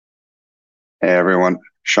Hey everyone,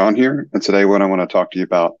 Sean here, and today what I want to talk to you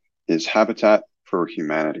about is Habitat for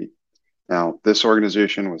Humanity. Now, this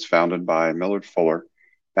organization was founded by Millard Fuller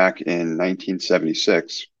back in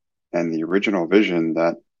 1976, and the original vision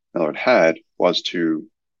that Millard had was to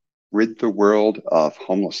rid the world of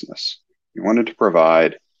homelessness. He wanted to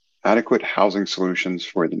provide adequate housing solutions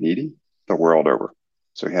for the needy the world over.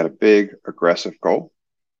 So he had a big, aggressive goal,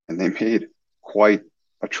 and they made quite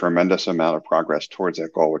a tremendous amount of progress towards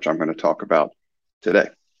that goal, which I'm going to talk about today.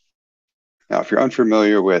 Now, if you're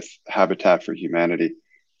unfamiliar with Habitat for Humanity,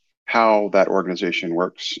 how that organization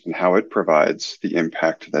works and how it provides the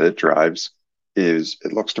impact that it drives is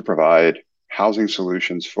it looks to provide housing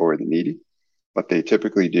solutions for the needy. What they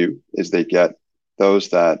typically do is they get those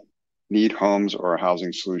that need homes or a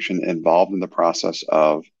housing solution involved in the process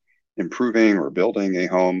of improving or building a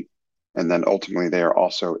home. And then ultimately, they are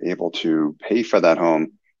also able to pay for that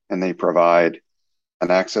home and they provide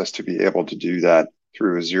an access to be able to do that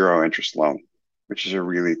through a zero interest loan, which is a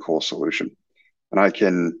really cool solution. And I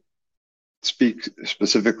can speak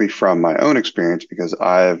specifically from my own experience because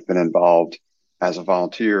I've been involved as a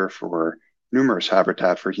volunteer for numerous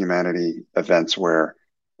Habitat for Humanity events where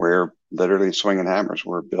we're literally swinging hammers.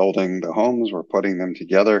 We're building the homes, we're putting them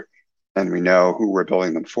together, and we know who we're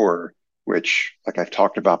building them for, which, like I've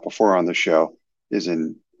talked about before on the show, is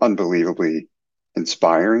an unbelievably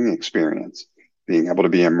inspiring experience. Being able to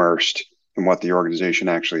be immersed in what the organization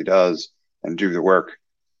actually does and do the work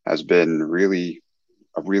has been really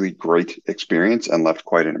a really great experience and left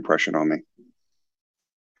quite an impression on me.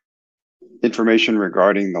 Information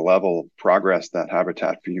regarding the level of progress that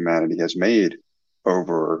Habitat for Humanity has made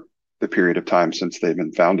over the period of time since they've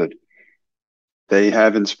been founded. They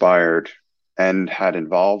have inspired and had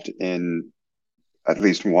involved in at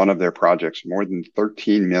least one of their projects more than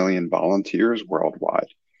 13 million volunteers worldwide,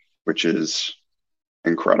 which is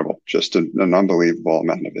incredible. Just an unbelievable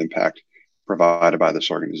amount of impact provided by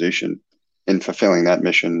this organization in fulfilling that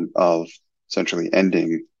mission of essentially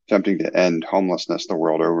attempting to end homelessness the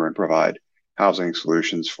world over and provide housing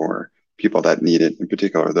solutions for people that need it, in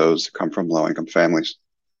particular those that come from low income families.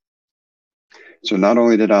 So not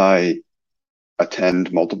only did I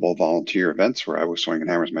attend multiple volunteer events where I was swinging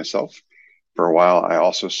hammers myself, for a while I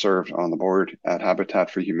also served on the board at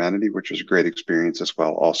Habitat for Humanity, which was a great experience as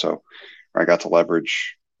well also, where I got to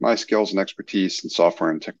leverage my skills and expertise in software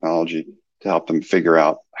and technology to help them figure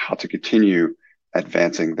out how to continue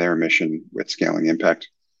advancing their mission with scaling impact.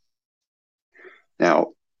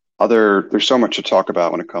 Now, there's so much to talk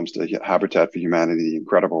about when it comes to Habitat for Humanity, the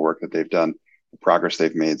incredible work that they've done, the progress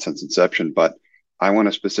they've made since inception, but I want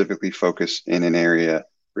to specifically focus in an area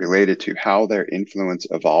related to how their influence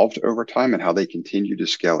evolved over time and how they continue to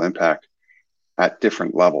scale impact at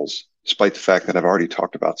different levels, despite the fact that I've already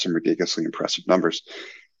talked about some ridiculously impressive numbers.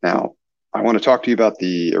 Now, I want to talk to you about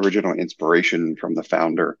the original inspiration from the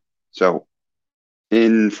founder. So,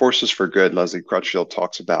 in Forces for Good, Leslie Crutchfield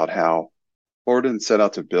talks about how Florida didn't set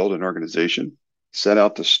out to build an organization, set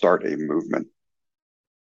out to start a movement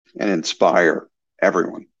and inspire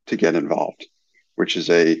everyone to get involved, which is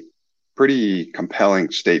a pretty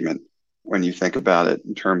compelling statement when you think about it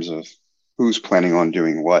in terms of who's planning on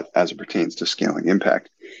doing what as it pertains to scaling impact.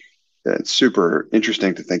 It's super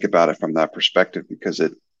interesting to think about it from that perspective because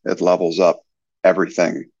it levels up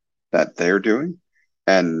everything that they're doing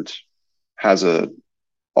and has a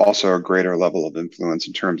also a greater level of influence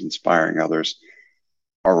in terms of inspiring others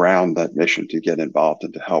around that mission to get involved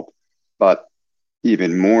and to help. But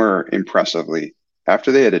even more impressively,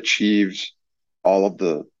 after they had achieved all of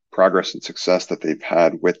the progress and success that they've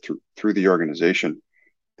had through the organization,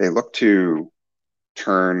 they look to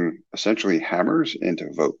turn essentially hammers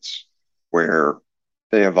into votes, where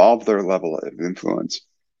they evolve their level of influence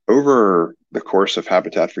over the course of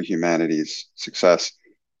Habitat for Humanity's success.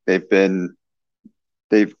 They've been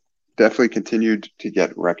they've definitely continued to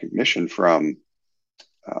get recognition from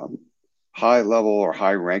high level or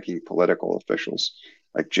high ranking political officials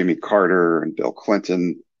like Jimmy Carter and Bill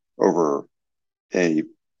Clinton over a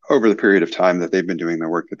over the period of time that they've been doing the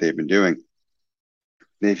work that they've been doing.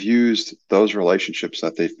 They've used those relationships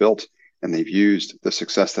that they've built and they've used the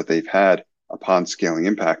success that they've had upon scaling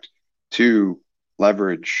impact to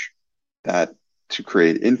leverage that to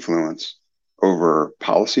create influence over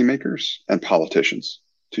policymakers and politicians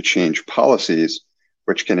to change policies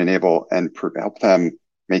which can enable and help them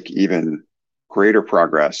make even greater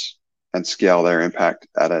progress and scale their impact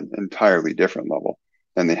at an entirely different level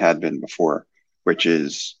than they had been before, which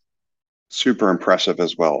is super impressive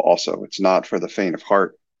as well. Also, it's not for the faint of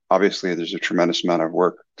heart. Obviously, there's a tremendous amount of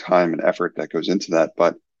work, time, and effort that goes into that,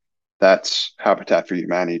 but that's Habitat for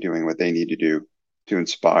Humanity doing what they need to do to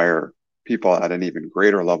inspire people at an even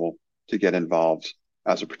greater level to get involved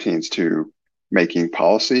as it pertains to making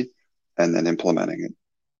policy and then implementing it.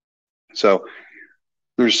 So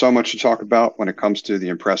there's so much to talk about when it comes to the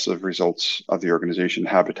impressive results of the organization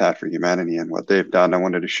Habitat for Humanity and what they've done. I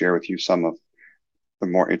wanted to share with you some of the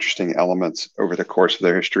more interesting elements over the course of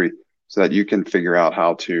their history so that you can figure out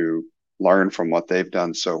how to learn from what they've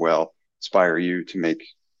done so well, inspire you to make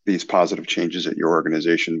these positive changes at your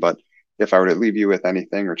organization. But if I were to leave you with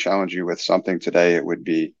anything or challenge you with something today, it would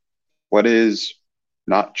be, what is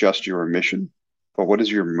not just your mission, but what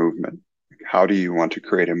is your movement? How do you want to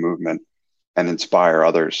create a movement and inspire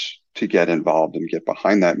others to get involved and get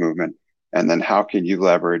behind that movement? And then how can you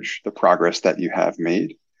leverage the progress that you have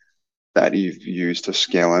made, that you've used to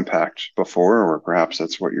scale impact before, or perhaps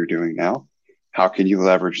that's what you're doing now? How can you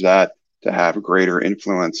leverage that to have greater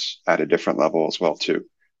influence at a different level as well too?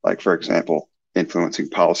 Like, for example, influencing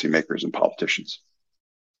policymakers and politicians.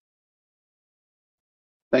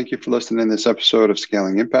 Thank you for listening to this episode of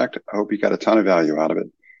Scaling Impact. I hope you got a ton of value out of it.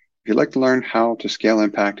 If you'd like to learn how to scale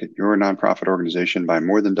impact at your nonprofit organization by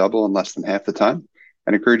more than double in less than half the time,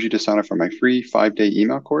 I'd encourage you to sign up for my free 5-day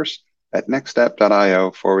email course at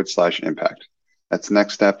nextstep.io/impact. That's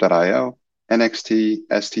nextstep.io,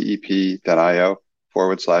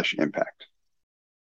 nxtstep.io/impact.